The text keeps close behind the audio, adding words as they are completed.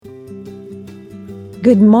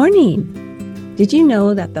Good morning. Did you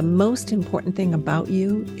know that the most important thing about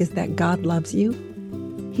you is that God loves you?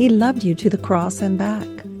 He loved you to the cross and back.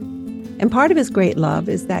 And part of his great love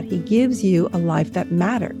is that he gives you a life that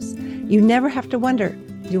matters. You never have to wonder,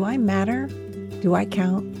 do I matter? Do I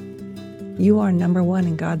count? You are number one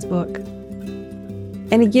in God's book.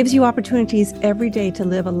 And he gives you opportunities every day to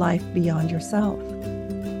live a life beyond yourself.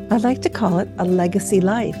 I like to call it a legacy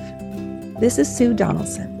life. This is Sue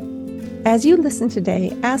Donaldson. As you listen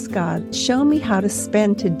today, ask God, show me how to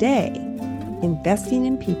spend today investing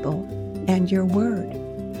in people and your word,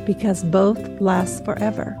 because both last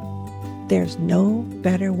forever. There's no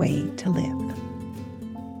better way to live.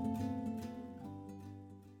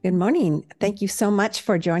 Good morning. Thank you so much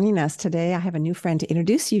for joining us today. I have a new friend to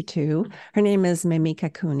introduce you to. Her name is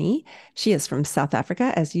Mimika Cooney. She is from South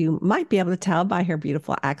Africa, as you might be able to tell by her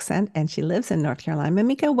beautiful accent, and she lives in North Carolina.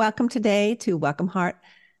 Mimika, welcome today to Welcome Heart,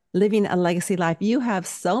 Living a Legacy Life. You have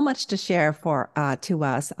so much to share to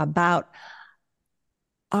us about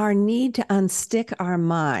our need to unstick our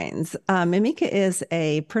minds. Mimika is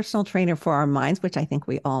a personal trainer for our minds, which I think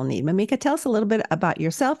we all need. Mimika, tell us a little bit about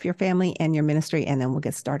yourself, your family, and your ministry, and then we'll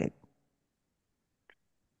get started.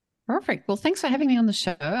 Perfect. Well, thanks for having me on the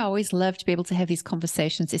show. I always love to be able to have these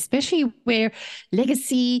conversations, especially where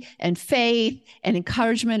legacy and faith and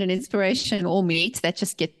encouragement and inspiration all meet. That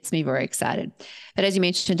just gets me very excited. But as you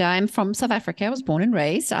mentioned, I'm from South Africa. I was born and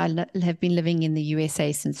raised. I have been living in the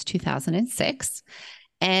USA since 2006.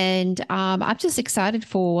 And I'm just excited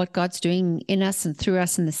for what God's doing in us and through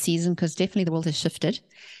us in the season, because definitely the world has shifted.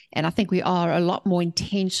 And I think we are a lot more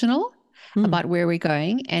intentional about where we're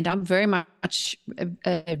going. And I'm very much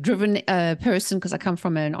a driven person because I come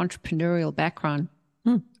from an entrepreneurial background.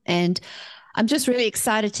 And I'm just really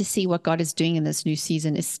excited to see what God is doing in this new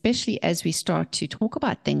season, especially as we start to talk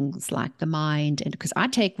about things like the mind. And because I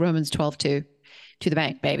take Romans 12 to the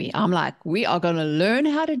bank, baby. I'm like, we are going to learn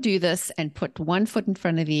how to do this and put one foot in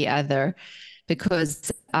front of the other,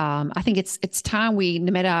 because I think it's time we,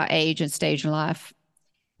 no matter our age and stage in life,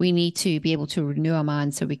 we need to be able to renew our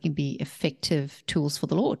minds so we can be effective tools for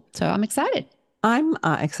the Lord. So I'm excited. I'm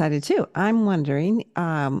excited too. I'm wondering,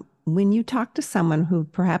 when you talk to someone who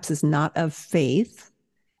perhaps is not of faith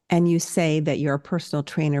and you say that you're a personal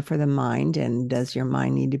trainer for the mind and does your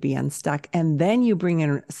mind need to be unstuck, and then you bring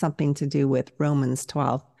in something to do with Romans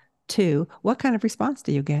 12:2, what kind of response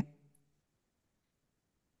do you get?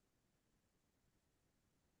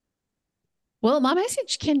 Well, my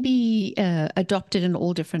message can be adopted in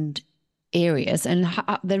all different areas. And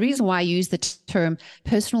the reason why I use the term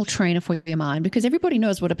personal trainer for your mind, because everybody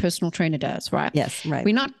knows what a personal trainer does, right? Yes, right.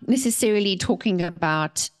 We're not necessarily talking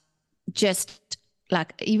about just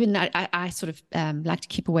like, even I sort of like to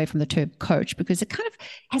keep away from the term coach, because it kind of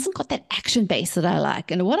hasn't got that action base that I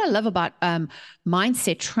like. And what I love about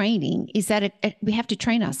mindset training is that we have to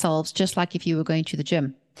train ourselves just like if you were going to the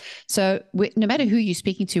gym. So no matter who you're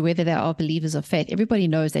speaking to, whether they are believers of faith, everybody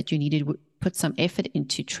knows that you need to put some effort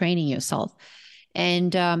into training yourself.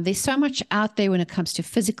 And there's so much out there when it comes to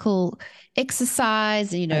physical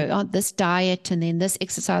exercise, this diet and then this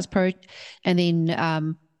exercise and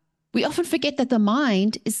then we often forget that the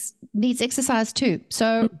mind needs exercise too.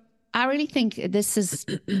 So I really think this is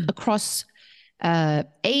across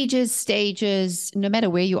ages, stages, no matter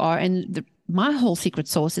where you are. And my whole secret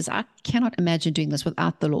sauce is I cannot imagine doing this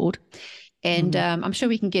without the Lord. And I'm sure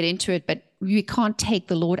we can get into it, but we can't take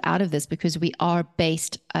the Lord out of this, because we are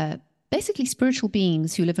basically spiritual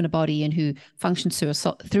beings who live in a body and who function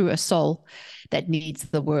through a soul that needs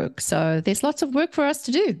the work. So there's lots of work for us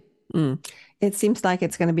to do. It seems like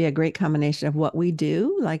it's going to be a great combination of what we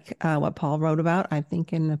do, like what Paul wrote about, I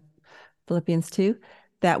think in the Philippians 2,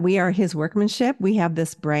 that we are his workmanship. We have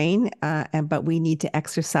this brain, but we need to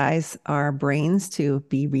exercise our brains to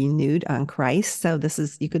be renewed on Christ. So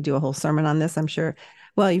you could do a whole sermon on this, I'm sure.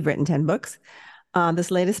 Well, you've written 10 books.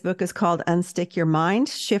 This latest book is called Unstick Your Mind,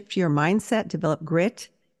 Shift Your Mindset, Develop Grit,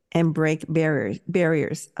 and Break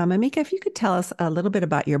Barriers. Mimika, if you could tell us a little bit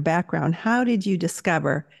about your background, how did you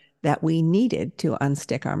discover that we needed to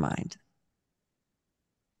unstick our mind?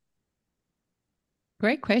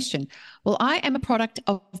 Great question. Well, I am a product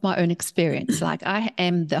of my own experience. Like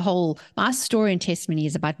my story and testimony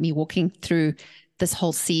is about me walking through this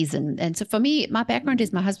whole season. And so for me, my background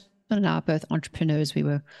is my husband and I are both entrepreneurs. We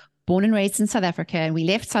were born and raised in South Africa, and we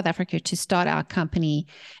left South Africa to start our company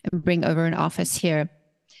and bring over an office here.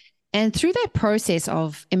 And through that process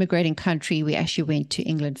of immigrating country, we actually went to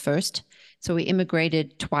England first. So we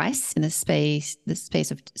immigrated twice in the space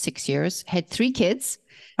of 6 years, had 3 kids,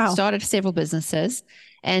 started several businesses.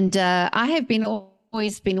 And I have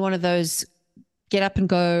always been one of those get up and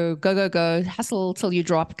go, go, go, go, hustle till you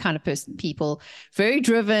drop kind of people, very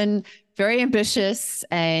driven, very ambitious.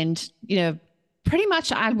 And, pretty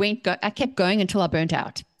much I kept going until I burnt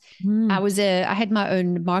out. I had my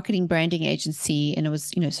own marketing branding agency, and it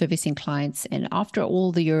was, servicing clients. And after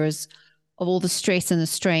all the years of all the stress and the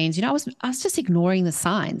strains, I was just ignoring the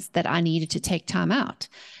signs that I needed to take time out.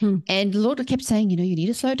 And the Lord kept saying, you need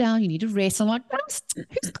to slow down, you need to rest. I'm like,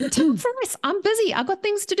 who's got time for rest? I'm busy. I've got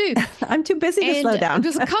things to do. I'm too busy to slow down. It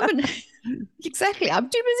was a common, exactly. I'm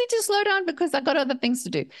too busy to slow down because I've got other things to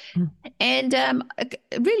do. And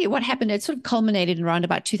really what happened, it sort of culminated in around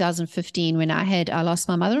about 2015 when I lost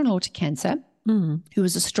my mother-in-law to cancer. Who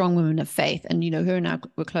was a strong woman of faith. And, her and I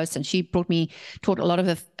were close, and she taught a lot of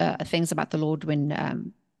the things about the Lord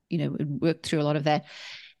when, we worked through a lot of that.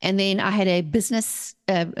 And then I had a business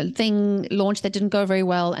thing launched that didn't go very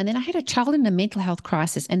well. And then I had a child in a mental health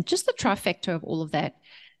crisis, and just the trifecta of all of that,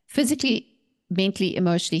 physically, mentally,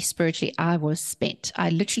 emotionally, spiritually, I was spent.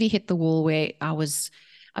 I literally hit the wall where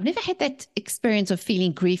I've never had that experience of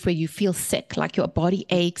feeling grief where you feel sick, like your body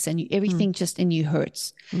aches and everything just in you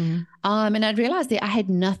hurts. And I realized that I had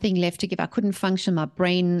nothing left to give. I couldn't function. My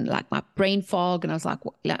brain fog. And I was like,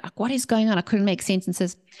 what is going on? I couldn't make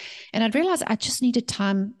sentences. And I realized I just needed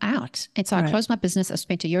time out. And so I closed my business. I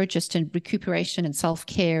spent a year just in recuperation and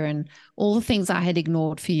self-care and all the things I had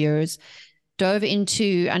ignored for years, dove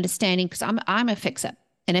into understanding, because I'm a fixer.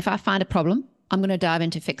 And if I find a problem, I'm going to dive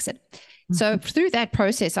in to fix it. So through that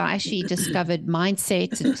process, I actually discovered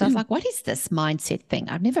mindset. So I was like, what is this mindset thing?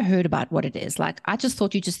 I've never heard about what it is. Like, I just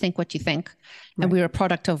thought you just think what you think, and we're a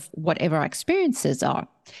product of whatever our experiences are.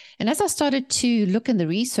 And as I started to look in the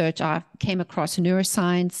research, I came across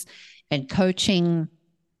neuroscience and coaching,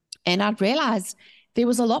 and I realized there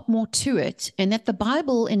was a lot more to it, and that the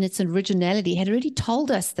Bible in its originality had already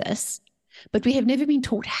told us this, but we have never been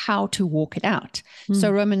taught how to walk it out. So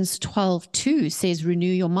Romans 12:2 says, renew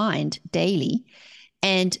your mind daily.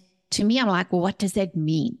 And to me, I'm like, well, what does that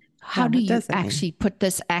mean? How do you actually put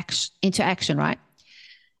this into action, right?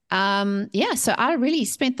 So I really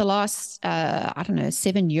spent the last,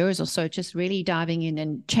 7 years or so just really diving in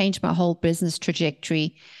and changed my whole business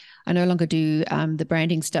trajectory. I no longer do the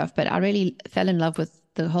branding stuff, but I really fell in love with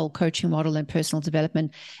the whole coaching model and personal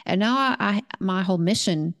development. And now my whole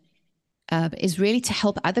mission is really to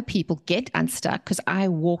help other people get unstuck, because I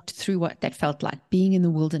walked through what that felt like, being in the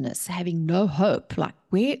wilderness, having no hope. Like,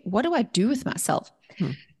 what do I do with myself?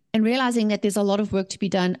 And realizing that there's a lot of work to be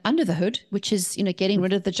done under the hood, which is, getting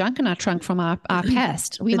rid of the junk in our trunk from our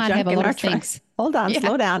past. We might have a lot of things. Hold on,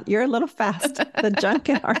 slow down. You're a little fast. The junk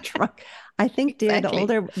in our trunk. I think, dear, exactly.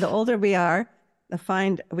 the older we are,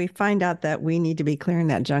 we find out that we need to be clearing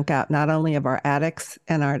that junk out, not only of our attics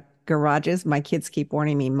and our garages. My kids keep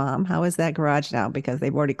warning me, Mom, how is that garage now? Because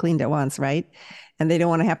they've already cleaned it once, right? And they don't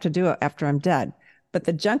want to have to do it after I'm dead. But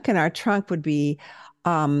the junk in our trunk would be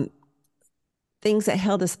things that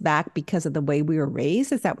held us back because of the way we were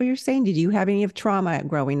raised. Is that what you're saying? Did you have any of trauma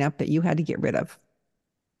growing up that you had to get rid of?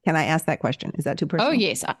 Can I ask that question? Is that too personal? Oh,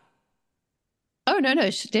 yes. No,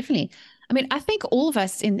 definitely. I mean, I think all of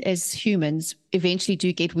us as humans eventually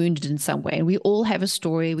do get wounded in some way. And we all have a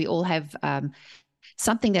story. We all have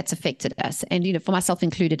something that's affected us. And, for myself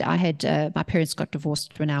included, I had, my parents got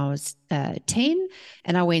divorced when I was 10,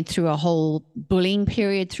 and I went through a whole bullying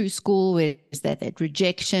period through school where there's that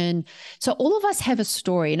rejection. So all of us have a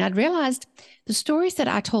story. And I'd realized the stories that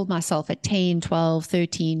I told myself at 10, 12,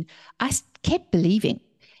 13, I kept believing.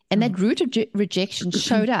 And that root of rejection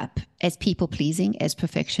showed up as people pleasing, as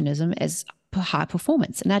perfectionism, as high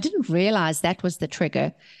performance. And I didn't realize that was the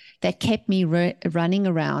trigger that kept me running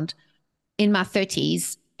around in my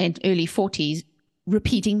 30s and early 40s,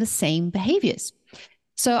 repeating the same behaviors.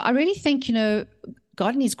 So I really think,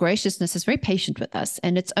 God in his graciousness is very patient with us.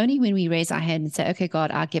 And it's only when we raise our hand and say, okay,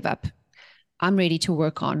 God, I give up. I'm ready to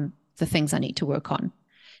work on the things I need to work on.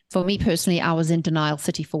 For me personally, I was in denial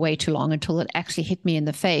city for way too long until it actually hit me in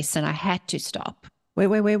the face and I had to stop. Wait.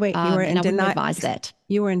 You were in denial. Advise that.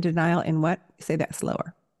 You were in denial in what? Say that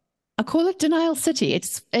slower. I call it denial city.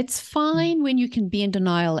 It's fine when you can be in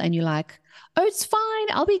denial and you're like, oh, it's fine.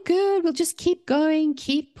 I'll be good. We'll just keep going,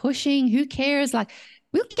 keep pushing. Who cares? Like,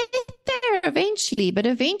 we'll get there eventually, but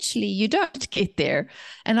eventually you don't get there.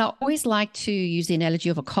 And I always like to use the analogy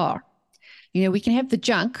of a car. We can have the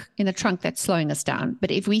junk in the trunk that's slowing us down,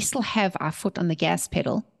 but if we still have our foot on the gas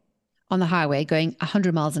pedal on the highway going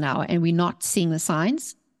 100 miles an hour and we're not seeing the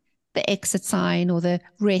signs, the exit sign or the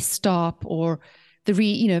rest stop or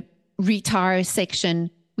the retire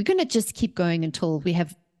section, we're going to just keep going until we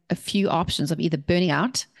have a few options of either burning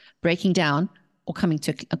out, breaking down, or coming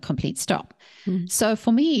to a complete stop. Mm-hmm. So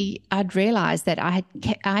for me, I'd realized that I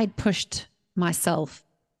had pushed myself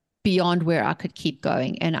beyond where I could keep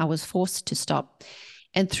going, and I was forced to stop.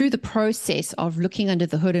 And through the process of looking under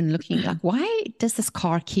the hood and looking like, why does this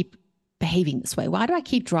car keep behaving this way? Why do I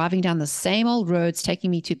keep driving down the same old roads,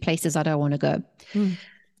 taking me to places I don't want to go? Mm.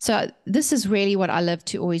 So this is really what I love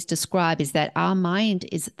to always describe, is that our mind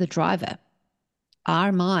is the driver.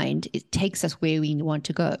 Our mind, it takes us where we want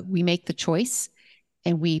to go. We make the choice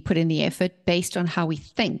and we put in the effort based on how we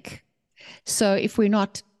think. So if we're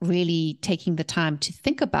not really taking the time to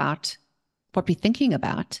think about what we're thinking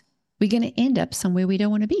about, we're going to end up somewhere we don't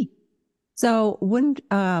want to be. So wouldn't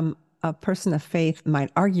a person of faith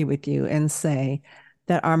might argue with you and say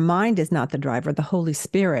that our mind is not the driver, the Holy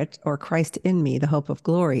Spirit or Christ in me, the hope of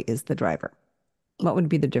glory, is the driver? What would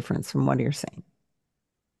be the difference from what you're saying?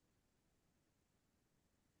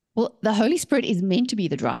 Well, the Holy Spirit is meant to be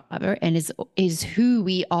the driver and is who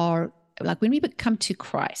we are. Like when we come to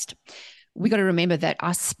Christ, we got to remember that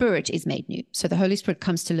our spirit is made new. So the Holy Spirit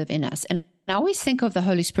comes to live in us. And I always think of the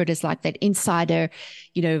Holy Spirit as like that insider,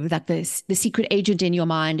 like the secret agent in your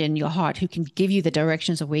mind and your heart who can give you the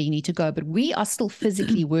directions of where you need to go. But we are still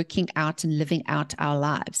physically working out and living out our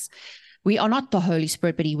lives. We are not the Holy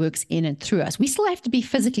Spirit, but he works in and through us. We still have to be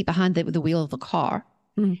physically behind the wheel of the car,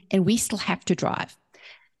 and we still have to drive.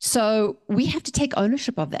 So we have to take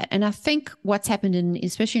ownership of that. And I think what's happened,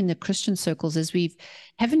 especially in the Christian circles, is we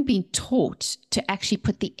haven't been taught to actually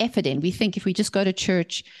put the effort in. We think if we just go to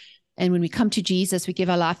church and when we come to Jesus, we give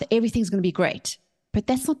our life, that everything's going to be great. But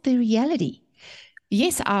that's not the reality.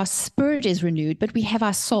 Yes, our spirit is renewed, but we have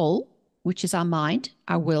our soul, which is our mind,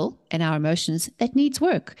 our will, and our emotions, that needs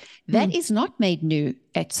work. That is not made new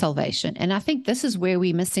at salvation. And I think this is where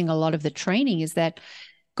we're missing a lot of the training, is that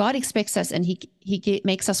God expects us, and he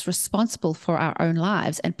makes us responsible for our own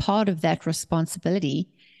lives. And part of that responsibility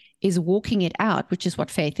is walking it out, which is what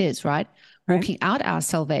faith is, right? Walking out our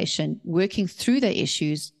salvation, working through the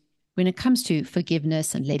issues when it comes to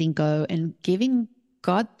forgiveness and letting go and giving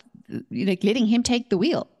God, letting him take the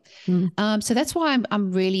wheel. So that's why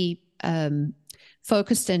I'm really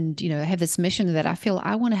focused and, have this mission that I feel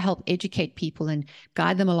I want to help educate people and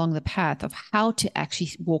guide them along the path of how to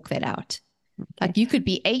actually walk that out. Like you could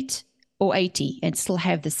be 8 or 80 and still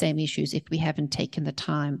have the same issues if we haven't taken the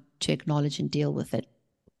time to acknowledge and deal with it.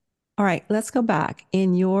 All right, let's go back.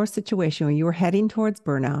 In your situation when you were heading towards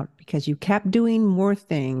burnout because you kept doing more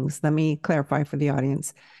things, let me clarify for the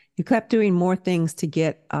audience. You kept doing more things to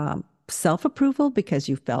get self-approval because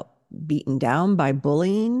you felt beaten down by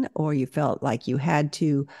bullying, or you felt like you had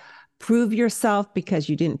to prove yourself because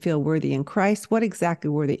you didn't feel worthy in Christ. What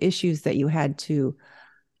exactly were the issues that you had to?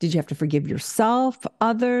 Did you have to forgive yourself,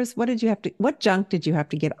 others? What junk did you have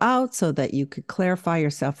to get out so that you could clarify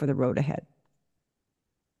yourself for the road ahead?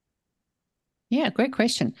 Yeah, great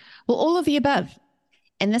question. Well, all of the above.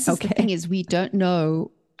 And this is the thing, is we don't know.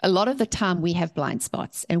 A lot of the time we have blind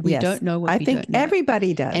spots and we don't know what we don't know. I think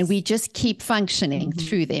everybody does. And we just keep functioning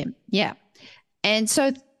through them. Yeah. And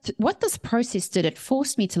so what this process did, it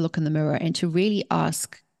forced me to look in the mirror and to really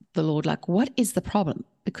ask the Lord, like, what is the problem?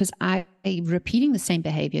 Because I'm repeating the same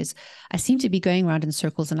behaviors. I seem to be going around in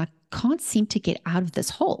circles and I can't seem to get out of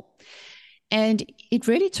this hole. And it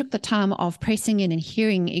really took the time of pressing in and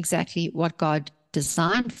hearing exactly what God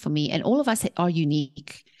designed for me. And all of us are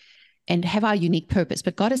unique and have our unique purpose,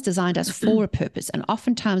 but God has designed us for a purpose. And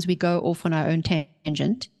oftentimes we go off on our own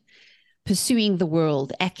tangent, pursuing the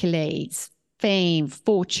world, accolades, fame,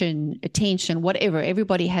 fortune, attention, whatever.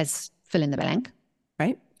 Everybody has fill in the blank.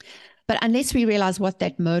 Right. But unless we realize what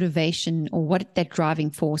that motivation or what that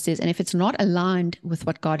driving force is, and if it's not aligned with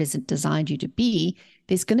what God has designed you to be,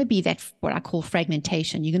 there's going to be that, what I call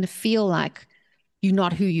fragmentation. You're going to feel like you're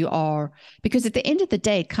not who you are, because at the end of the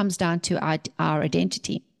day, it comes down to our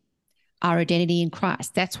identity in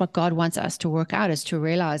Christ. That's what God wants us to work out, is to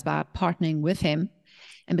realize by partnering with him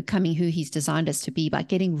and becoming who he's designed us to be, by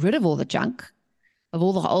getting rid of all the junk, of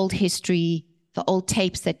all the old history, the old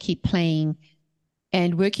tapes that keep playing,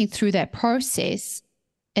 and working through that process.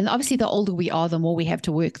 And obviously, the older we are, the more we have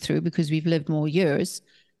to work through because we've lived more years.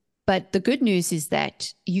 But the good news is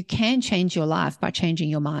that you can change your life by changing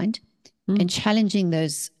your mind and challenging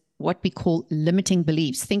those, what we call limiting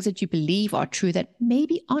beliefs, things that you believe are true that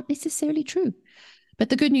maybe aren't necessarily true. But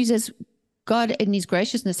the good news is God in his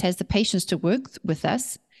graciousness has the patience to work with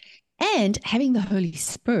us, and having the Holy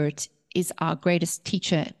Spirit is our greatest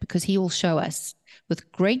teacher, because he will show us with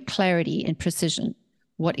great clarity and precision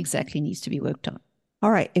what exactly needs to be worked on.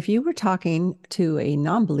 All right. If you were talking to a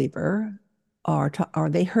non-believer or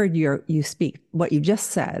they heard you speak what you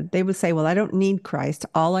just said, they would say, well, I don't need Christ.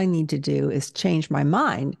 All I need to do is change my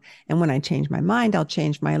mind. And when I change my mind, I'll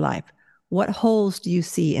change my life. What holes do you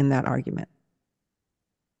see in that argument?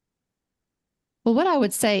 Well, what I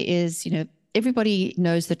would say is, everybody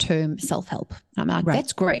knows the term self-help. I'm like, Right.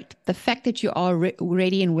 that's great. The fact that you are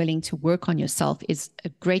ready and willing to work on yourself is a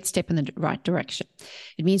great step in the right direction.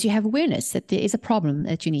 It means you have awareness that there is a problem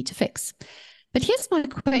that you need to fix. But here's my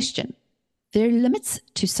question. There are limits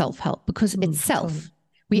to self-help because it's self. Totally.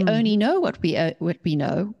 We only know what we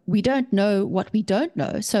know. We don't know what we don't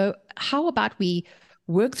know. So how about we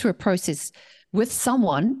work through a process with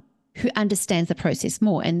someone who understands the process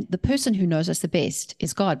more? And the person who knows us the best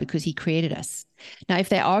is God, because he created us. Now, if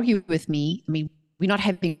they argue with me, I mean, we're not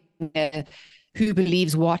having a who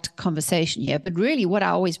believes what conversation here, but really what I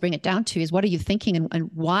always bring it down to is, what are you thinking, and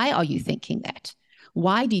why are you thinking that?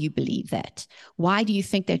 Why do you believe that? Why do you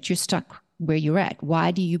think that you're stuck where you're at?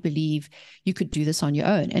 Why do you believe you could do this on your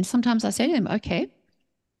own? And sometimes I say to them, okay,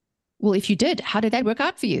 well, if you did, how did that work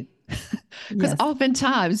out for you? Because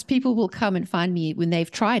oftentimes people will come and find me when they've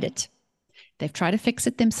tried it. They've tried to fix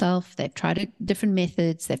it themselves. They've tried different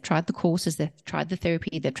methods. They've tried the courses. They've tried the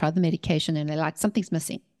therapy. They've tried the medication, and they're like, something's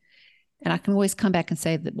missing. And I can always come back and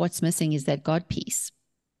say that what's missing is that God piece,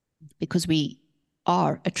 because we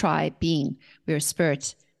are a tribe being. We're a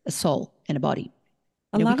spirit, a soul, and a body.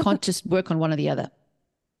 We can't just work on one or the other.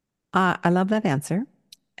 I love that answer.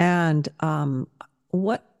 And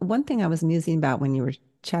one thing I was musing about when you were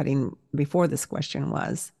chatting before this question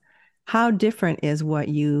was, how different is what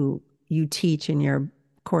you teach in your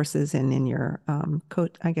courses and in your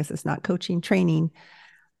coach? I guess it's not coaching, training.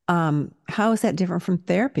 How is that different from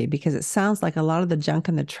therapy? Because it sounds like a lot of the junk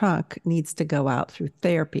in the trunk needs to go out through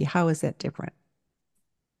therapy. How is that different?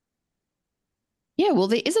 Yeah, well,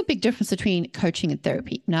 there is a big difference between coaching and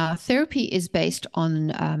therapy. Now, therapy is based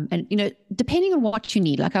on, and depending on what you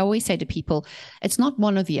need. Like I always say to people, it's not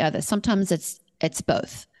one or the other. Sometimes it's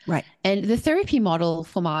both. Right. And the therapy model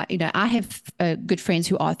for I have good friends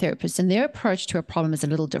who are therapists, and their approach to a problem is a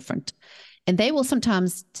little different. And they will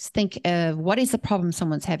sometimes think of what is the problem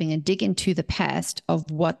someone's having and dig into the past of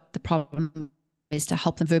what the problem is to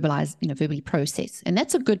help them verbally process. And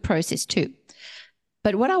that's a good process too.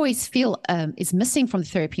 But what I always feel is missing from the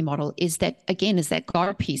therapy model is that, again, is that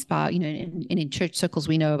God piece. By in church circles,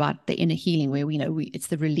 we know about the inner healing, where it's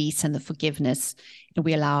the release and the forgiveness, and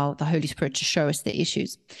we allow the Holy Spirit to show us the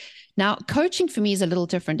issues. Now, coaching for me is a little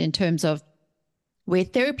different in terms of where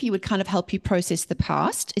therapy would kind of help you process the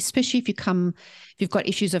past, especially if you've got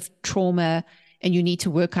issues of trauma and you need to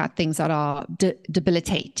work out things that are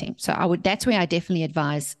debilitating. So that's where I definitely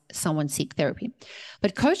advise someone seek therapy.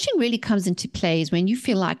 But coaching really comes into plays when you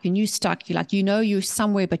feel like when you're stuck, you're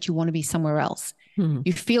somewhere, but you want to be somewhere else. Mm-hmm.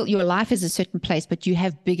 You feel your life is a certain place, but you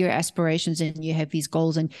have bigger aspirations and you have these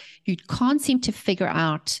goals, and you can't seem to figure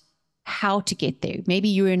out how to get there. Maybe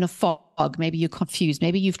you're in a fog, maybe you're confused,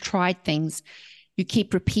 maybe you've tried things, you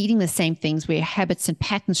keep repeating the same things where habits and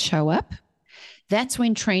patterns show up. That's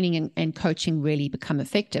when training and coaching really become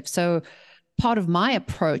effective. So part of my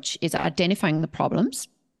approach is identifying the problems.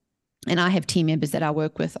 And I have team members that I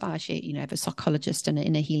work with. I actually, have a psychologist and an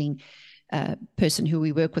inner healing person who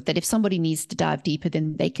we work with, that if somebody needs to dive deeper,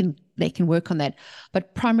 then they can work on that.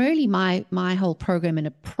 But primarily my whole program and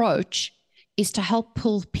approach is to help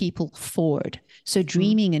pull people forward. So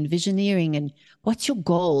dreaming and visioneering, and what's your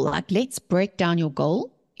goal? Like, let's break down your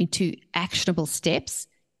goal into actionable steps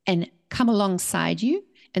and come alongside you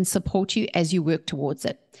and support you as you work towards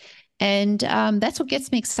it. And that's what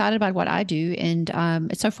gets me excited about what I do. And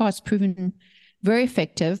so far it's proven very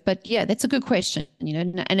effective. But yeah, that's a good question,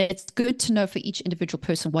 and it's good to know for each individual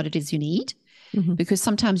person what it is you need, because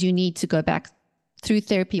sometimes you need to go back through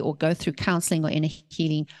therapy or go through counseling or inner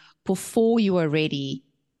healing before you are ready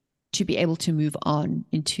to be able to move on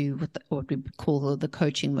into what we call the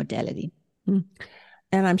coaching modality. Mm.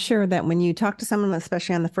 And I'm sure that when you talk to someone,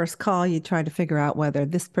 especially on the first call, you try to figure out whether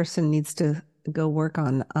this person needs to go work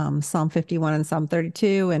on Psalm 51 and Psalm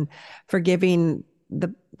 32 and forgiving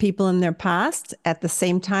the people in their past. At the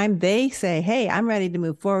same time, they say, hey, I'm ready to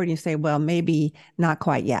move forward. And you say, well, maybe not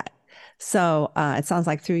quite yet. So it sounds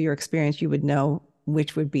like through your experience, you would know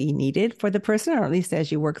which would be needed for the person, or at least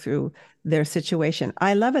as you work through their situation.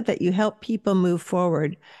 I love it that you help people move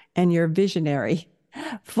forward and you're visionary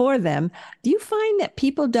for them. Do you find that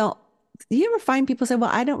do you ever find people say,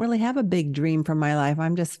 well, I don't really have a big dream for my life.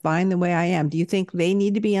 I'm just fine the way I am. Do you think they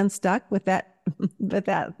need to be unstuck with that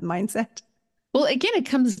mindset? Well, again, it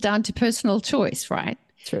comes down to personal choice, right?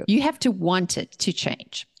 True. You have to want it to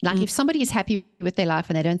change. Like if somebody is happy with their life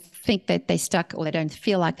and they don't think that they're stuck or they don't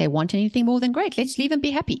feel like they want anything more, then great, let's leave them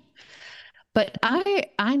be happy. But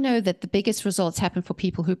I know that the biggest results happen for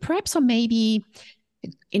people who perhaps are maybe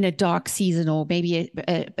in a dark season, or maybe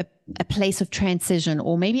a place of transition,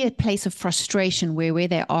 or maybe a place of frustration where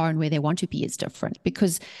they are and where they want to be is different.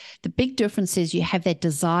 Because the big difference is you have that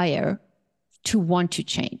desire to want to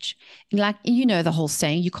change. And like, you know, the whole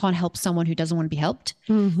saying, you can't help someone who doesn't want to be helped.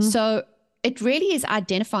 Mm-hmm. So it really is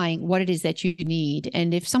identifying what it is that you need.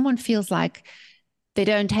 And if someone feels like they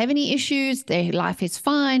don't have any issues, their life is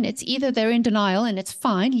fine, it's either they're in denial and it's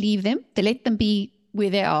fine, leave them, they let them be where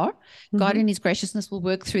they are. God in his graciousness will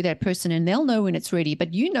work through that person and they'll know when it's ready.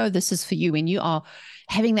 But you know this is for you, and you are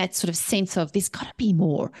having that sort of sense of there's got to be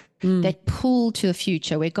more, that pull to the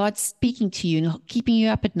future where God's speaking to you and keeping you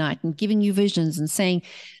up at night and giving you visions and saying,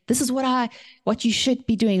 this is what you should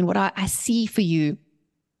be doing and what I see for you.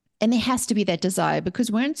 And there has to be that desire, because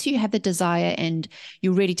once you have the desire and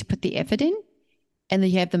you're ready to put the effort in, and then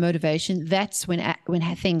you have the motivation, that's when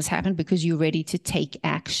things happen, because you're ready to take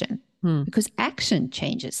action. Because action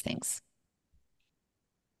changes things.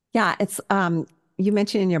 Yeah, it's you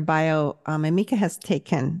mentioned in your bio, Mimika has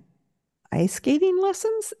taken ice skating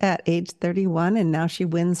lessons at age 31, and now she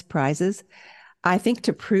wins prizes. I think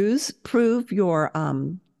to prove your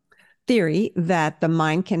theory that the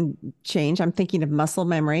mind can change, I'm thinking of muscle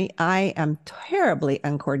memory. I am terribly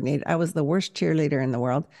uncoordinated. I was the worst cheerleader in the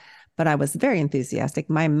world, but I was very enthusiastic.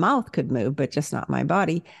 My mouth could move, but just not my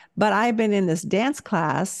body. But I've been in this dance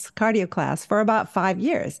class, cardio class, for about 5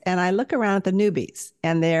 years. And I look around at the newbies,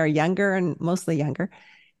 and they're younger and mostly younger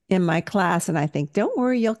in my class. And I think, don't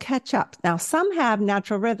worry, you'll catch up. Now, some have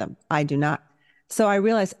natural rhythm. I do not. So I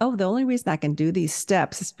realized, the only reason I can do these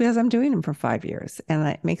steps is because I'm doing them for 5 years, and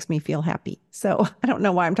it makes me feel happy. So I don't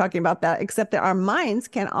know why I'm talking about that, except that our minds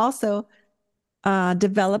can also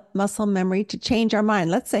develop muscle memory to change our mind.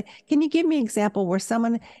 Let's say, can you give me an example where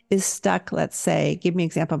someone is stuck? Let's say, give me an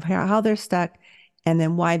example of how they're stuck and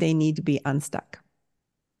then why they need to be unstuck.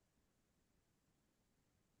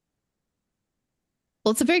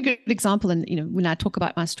 Well, it's a very good example. And, when I talk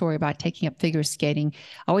about my story about taking up figure skating,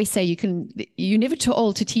 I always say you're never too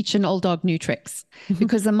old to teach an old dog new tricks,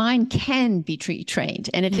 because the mind can be trained.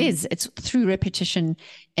 And it's through repetition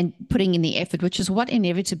and putting in the effort, which is what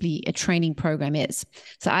inevitably a training program is.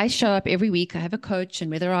 So I show up every week. I have a coach, and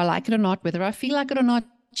whether I like it or not, whether I feel like it or not,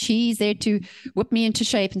 she's there to whip me into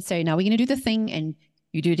shape and say, now we're going to do the thing. And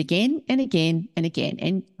you do it again and again and again.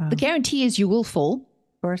 And the guarantee is you will fall,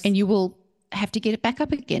 of course, and you will have to get it back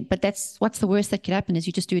up again. But what's the worst that could happen is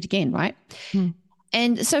you just do it again, right?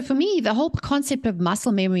 And so for me, the whole concept of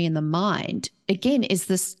muscle memory in the mind, again, is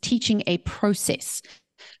this teaching a process.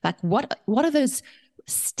 Like what are those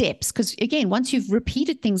steps? Because again, once you've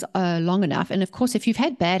repeated things long enough, and of course, if you've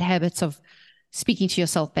had bad habits of speaking to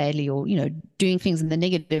yourself badly, or, doing things in the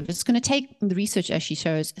negative, it's going to take, the research actually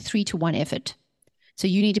shows, 3-to-1 effort. So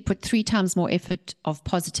you need to put 3 times more effort of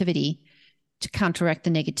positivity to counteract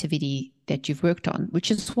the negativity that you've worked on,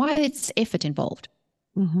 which is why it's effort involved.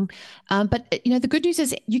 But the good news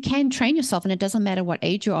is you can train yourself, and it doesn't matter what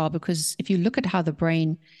age you are, because if you look at how the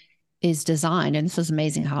brain is designed, and this is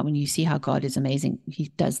amazing how, when you see how God is amazing, he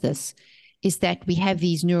does this, is that we have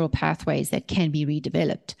these neural pathways that can be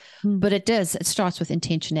redeveloped. But it starts with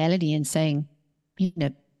intentionality and saying,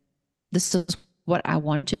 this is what I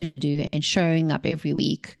want to do, and showing up every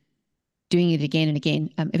week, doing it again and again.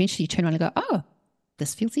 Eventually you turn around and go, oh,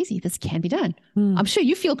 this feels easy. This can be done. I'm sure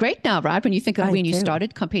you feel great now, right? When you think of when you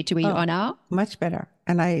started compared to where you are now. Much better.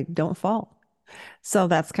 And I don't fall. So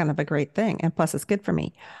that's kind of a great thing. And plus it's good for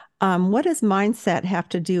me. What does mindset have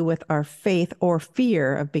to do with our faith or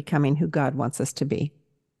fear of becoming who God wants us to be?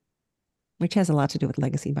 Which has a lot to do with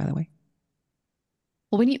legacy, by the way.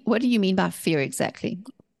 Well, what do you mean by fear exactly?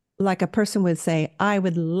 Like a person would say, I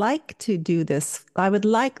would like to do this. I would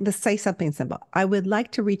like to say something simple. I would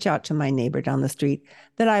like to reach out to my neighbor down the street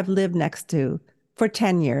that I've lived next to for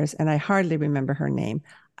 10 years, and I hardly remember her name.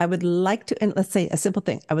 I would like to, and let's say a simple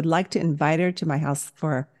thing. I would like to invite her to my house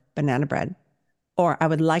for banana bread, or I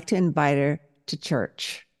would like to invite her to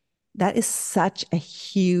church. That is such a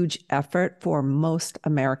huge effort for most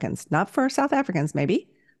Americans, not for South Africans, maybe.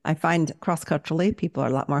 I find cross-culturally, people are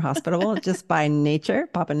a lot more hospitable just by nature,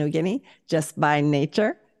 Papua New Guinea, just by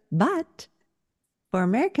nature. But for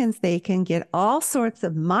Americans, they can get all sorts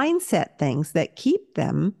of mindset things that keep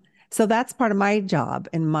them. So that's part of my job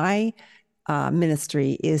in my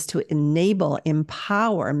ministry, is to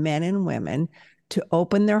empower men and women to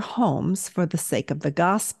open their homes for the sake of the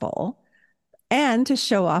gospel, and to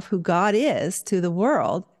show off who God is to the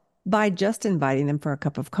world by just inviting them for a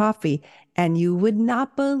cup of coffee. And you would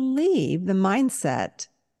not believe the mindset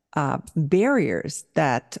barriers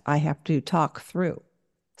that I have to talk through.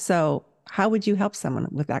 So, how would you help someone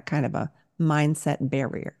with that kind of a mindset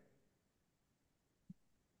barrier?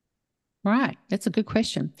 Right. That's a good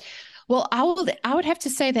question. Well, I would have to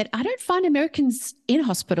say that I don't find Americans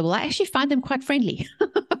inhospitable. I actually find them quite friendly.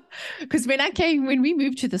 Because when we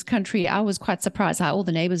moved to this country, I was quite surprised how all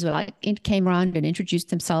the neighbors were like, came around and introduced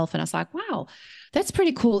themselves. And I was like, wow, that's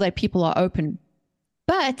pretty cool that people are open.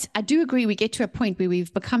 But I do agree we get to a point where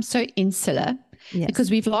we've become so insular because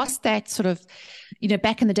we've lost that sort of,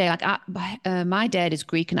 back in the day, like my dad is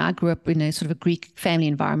Greek and I grew up in a sort of a Greek family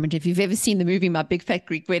environment. If you've ever seen the movie My Big Fat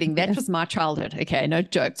Greek Wedding, that was my childhood. Okay, no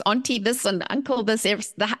jokes. Auntie this and uncle this.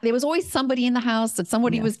 There was always somebody in the house and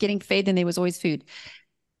somebody was getting fed and there was always food.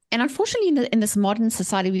 And unfortunately, in this modern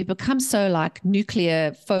society, we've become so like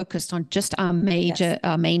nuclear focused on just our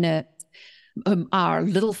our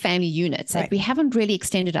little family units that we haven't really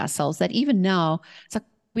extended ourselves. That even now, it's like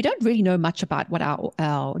we don't really know much about what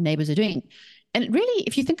our neighbors are doing. And really,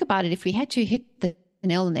 if you think about it, if we had to hit the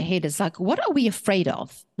nail on the head, it's like, what are we afraid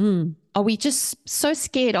of? Are we just so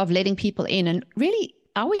scared of letting people in? And really,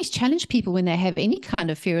 I always challenge people when they have any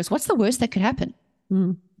kind of fears. What's the worst that could happen?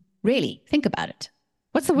 Really, think about it.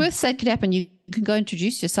 What's the worst that could happen? You can go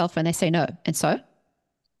introduce yourself and they say no. And so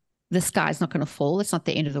the sky's not going to fall. It's not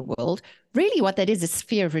the end of the world. Really what that is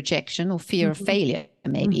fear of rejection or fear of failure,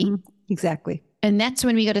 maybe. Exactly. And that's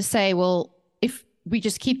when we got to say, well, if we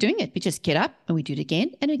just keep doing it, we just get up and we do it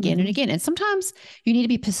again and again and again. And sometimes you need to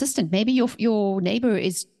be persistent. Maybe your neighbor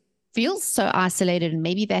feels so isolated and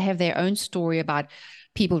maybe they have their own story about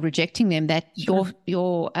people rejecting them that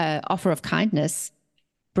your offer of kindness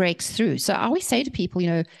breaks through. So I always say to people,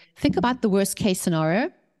 think about the worst case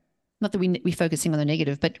scenario. Not that we're focusing on the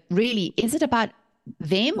negative, but really, is it about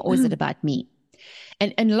them or is it about me?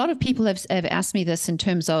 And a lot of people have asked me this in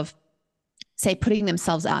terms of, say, putting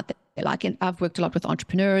themselves out there. Like I've worked a lot with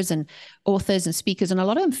entrepreneurs and authors and speakers, and a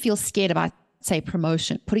lot of them feel scared about, say,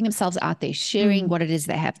 promotion, putting themselves out there, sharing what it is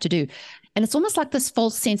they have to do. And it's almost like this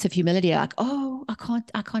false sense of humility, like, oh,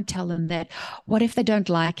 I can't tell them that. What if they don't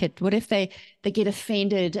like it? What if they get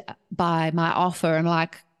offended by my offer? I'm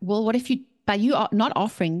like, well, what if by you not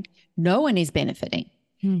offering, no one is benefiting.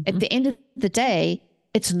 At the end of the day,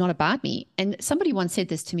 it's not about me. And somebody once said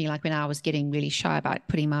this to me, like when I was getting really shy about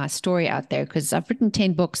putting my story out there, because I've written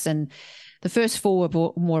 10 books and the first 4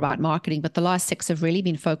 were more about marketing, but the last 6 have really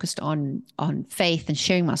been focused on faith and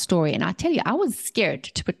sharing my story. And I tell you, I was scared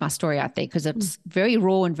to put my story out there because it's very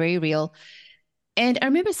raw and very real. And I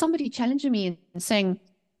remember somebody challenging me and saying,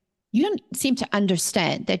 you don't seem to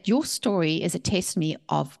understand that your story is a testimony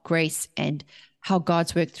of grace and how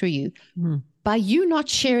God's worked through you. By you not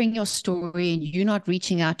sharing your story and you not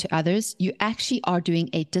reaching out to others, you actually are doing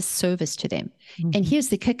a disservice to them. And here's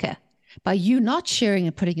the kicker. By you not sharing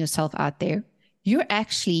and putting yourself out there, you're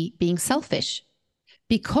actually being selfish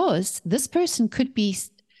because this person could be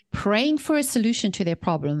praying for a solution to their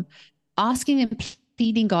problem, asking and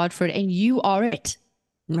pleading God for it, and you are it.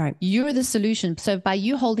 Right. You're the solution. So by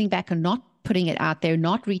you holding back and not putting it out there,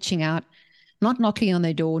 not reaching out, not knocking on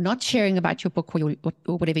their door, not sharing about your book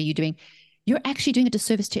or whatever you're doing, you're actually doing a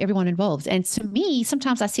disservice to everyone involved. And to me,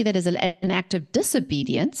 sometimes I see that as an act of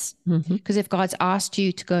disobedience, because if God's asked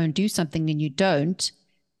you to go and do something and you don't,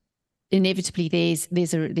 inevitably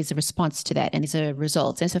there's a response to that and there's a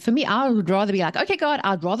result. And so for me, I would rather be like, okay, God,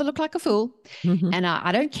 I'd rather look like a fool. And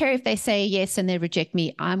I don't care if they say yes and they reject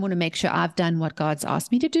me. I want to make sure I've done what God's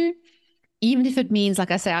asked me to do. Even if it means, like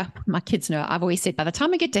I say, my kids know, I've always said, by the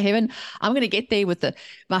time I get to heaven, I'm going to get there with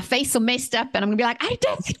my face all messed up and I'm going to be like, I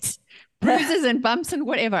did it. Bruises and bumps and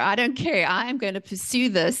whatever. I don't care. I am going to pursue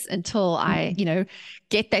this until I,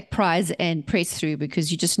 get that prize and press through,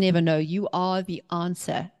 because you just never know. You are the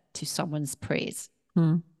answer to someone's prayers.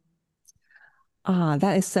 That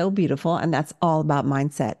is so beautiful. And that's all about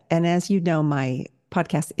mindset. And as you know, my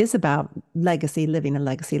podcast is about legacy, living a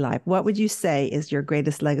legacy life. What would you say is your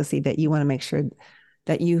greatest legacy that you want to make sure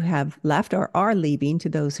that you have left or are leaving to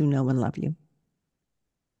those who know and love you?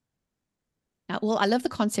 Well, I love the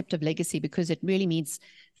concept of legacy because it really means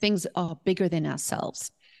things are bigger than ourselves.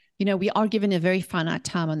 We are given a very finite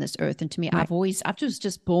time on this earth. And to me, right. I've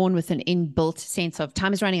just born with an inbuilt sense of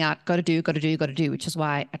time is running out, got to do, which is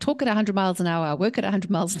why I talk at 100 miles an hour, I work at 100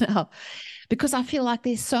 miles an hour, because I feel like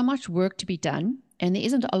there's so much work to be done and there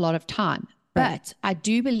isn't a lot of time. Right. But I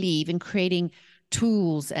do believe in creating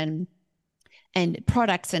tools and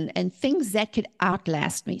products and things that could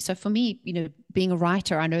outlast me. So for me, being a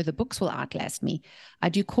writer, I know the books will outlast me. I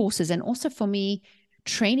do courses, and also for me,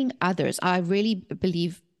 training others. I really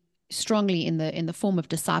believe strongly in the form of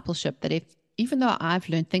discipleship, that if, even though I've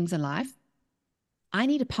learned things in life, I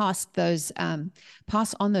need to pass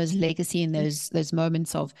on those legacy and those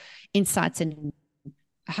moments of insights, and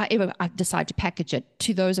however I decide to package it,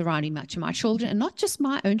 to those around me, to my children, and not just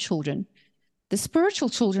my own children, the spiritual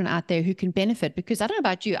children out there who can benefit. Because I don't know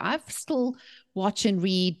about you, I've still watch and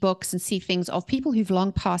read books and see things of people who've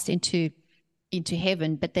long passed into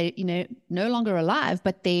heaven, but they, no longer alive,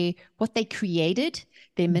 but what they created,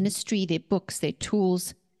 their ministry, their books, their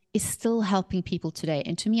tools, is still helping people today.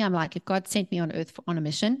 And to me, I'm like, if God sent me on earth on a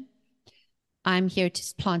mission, I'm here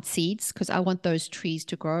to plant seeds, because I want those trees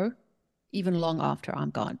to grow even long after I'm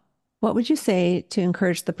gone. What would you say to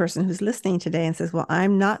encourage the person who's listening today and says, well,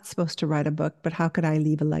 I'm not supposed to write a book, but how could I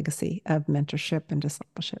leave a legacy of mentorship and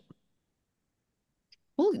discipleship?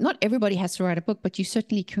 Well, not everybody has to write a book, but you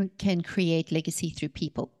certainly can create legacy through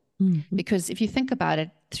people. Mm-hmm. Because if you think about it,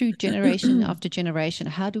 through generation after generation,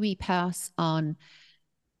 how do we pass on,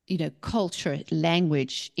 culture,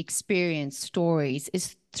 language, experience, stories,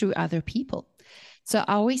 is through other people. So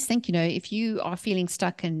I always think, if you are feeling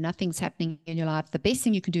stuck and nothing's happening in your life, the best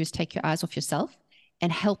thing you can do is take your eyes off yourself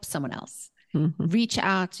and help someone else. Mm-hmm. Reach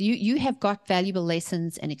out. You have got valuable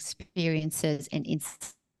lessons and experiences and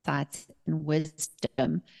insights and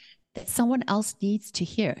wisdom that someone else needs to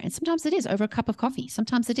hear. And sometimes it is over a cup of coffee.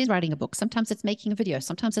 Sometimes it is writing a book. Sometimes it's making a video.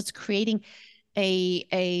 Sometimes it's creating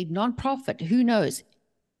a nonprofit. Who knows?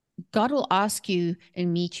 God will ask you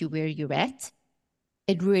and meet you where you're at.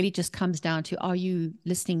 It really just comes down to, are you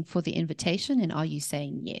listening for the invitation, and are you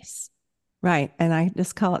saying yes? Right. And I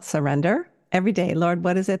just call it surrender every day. Lord,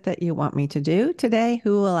 what is it that you want me to do today?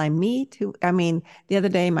 Who will I meet? The other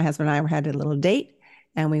day, my husband and I had a little date,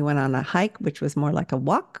 and we went on a hike, which was more like a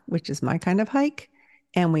walk, which is my kind of hike.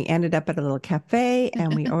 And we ended up at a little cafe,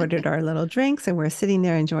 and we ordered our little drinks, and we're sitting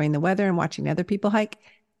there enjoying the weather and watching other people hike.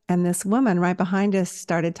 And this woman right behind us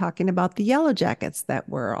started talking about the yellow jackets that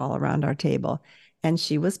were all around our table. And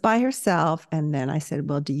she was by herself. And then I said,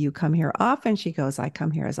 well, do you come here often? She goes, I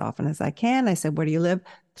come here as often as I can. I said, where do you live?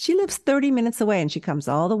 She lives 30 minutes away, and she comes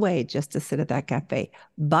all the way just to sit at that cafe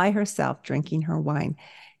by herself, drinking her wine.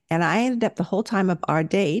 And I ended up the whole time of our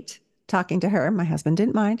date talking to her. My husband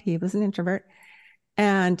didn't mind. He was an introvert,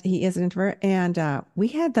 and he is an introvert. And we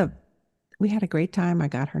had a great time. I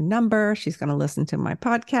got her number. She's going to listen to my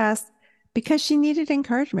podcast because she needed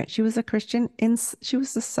encouragement. She was a Christian, she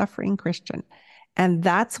was a suffering Christian. And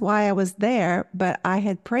that's why I was there. But I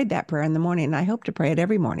had prayed that prayer in the morning, and I hope to pray it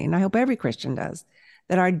every morning. And I hope every Christian does,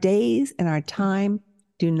 that our days and our time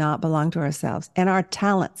do not belong to ourselves, and our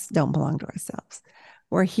talents don't belong to ourselves.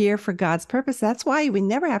 We're here for God's purpose. That's why we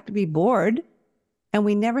never have to be bored, and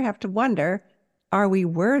we never have to wonder, are we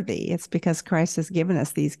worthy? It's because Christ has given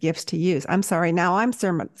us these gifts to use. I'm sorry, now I'm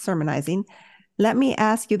sermonizing. Let me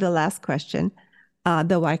ask you the last question.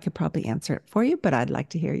 Though I could probably answer it for you, but I'd like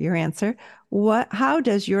to hear your answer. How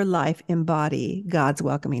does your life embody God's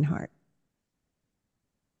welcoming heart?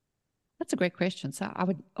 That's a great question. So I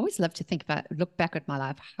would always love to look back at my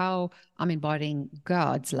life. How I'm embodying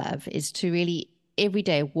God's love is to really every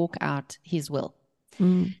day walk out his will.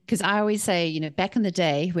 Because I always say, back in the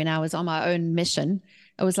day when I was on my own mission,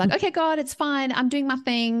 I was like, okay, God, it's fine. I'm doing my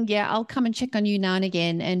thing. Yeah, I'll come and check on you now and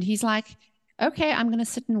again. And he's like, okay, I'm going to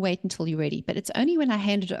sit and wait until you're ready. But it's only when I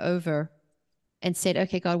handed it over and said,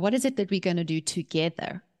 okay, God, what is it that we're going to do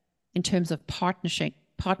together in terms of partnering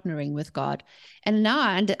with God? And now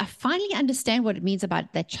I finally understand what it means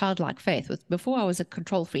about that childlike faith. Before I was a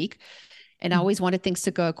control freak, and I always wanted things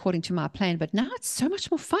to go according to my plan. But now it's so much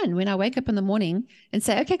more fun when I wake up in the morning and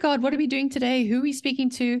say, okay, God, what are we doing today? Who are we speaking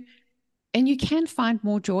to? And you can find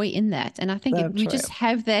more joy in that. And I think we just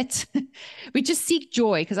have that, we just seek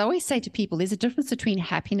joy. Because I always say to people, there's a difference between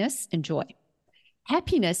happiness and joy.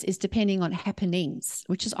 Happiness is depending on happenings,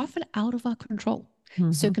 which is often out of our control.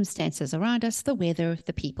 Mm-hmm. Circumstances around us, the weather,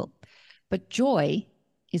 the people. But joy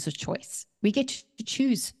is a choice. We get to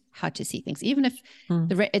choose how to see things. Even if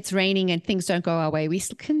it's raining and things don't go our way, we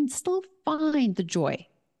can still find the joy.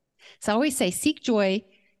 So I always say, seek joy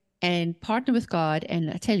and partner with God.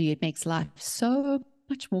 And I tell you, it makes life so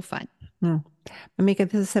much more fun.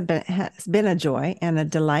 Mimika, this has been a joy and a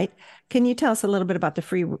delight. Can you tell us a little bit about the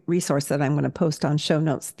free resource that I'm going to post on show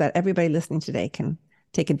notes that everybody listening today can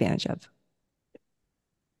take advantage of?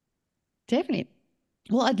 Definitely.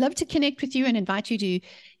 Well, I'd love to connect with you and invite you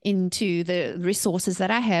into the resources that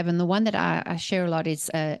I have. And the one that I share a lot is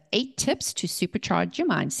 8 tips to supercharge your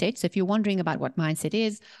mindset. So if you're wondering about what mindset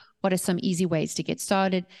is, what are some easy ways to get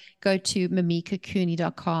started, go to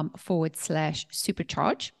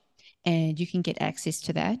mimikacooney.com/supercharge. and you can get access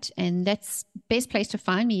to that. And that's best place to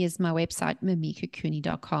find me is my website,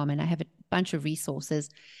 mimikacooney.com. And I have a bunch of resources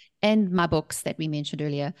and my books that we mentioned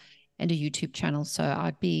earlier and a YouTube channel. So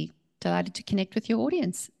I'd be delighted to connect with your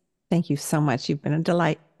audience. Thank you so much. You've been a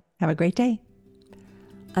delight. Have a great day.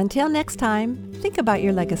 Until next time, think about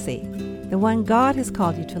your legacy, the one God has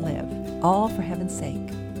called you to live, all for heaven's sake.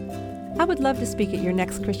 I would love to speak at your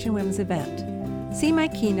next Christian Women's event. See my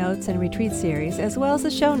keynotes and retreat series, as well as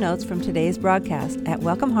the show notes from today's broadcast at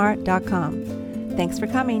welcomeheart.com. Thanks for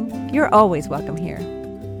coming. You're always welcome here.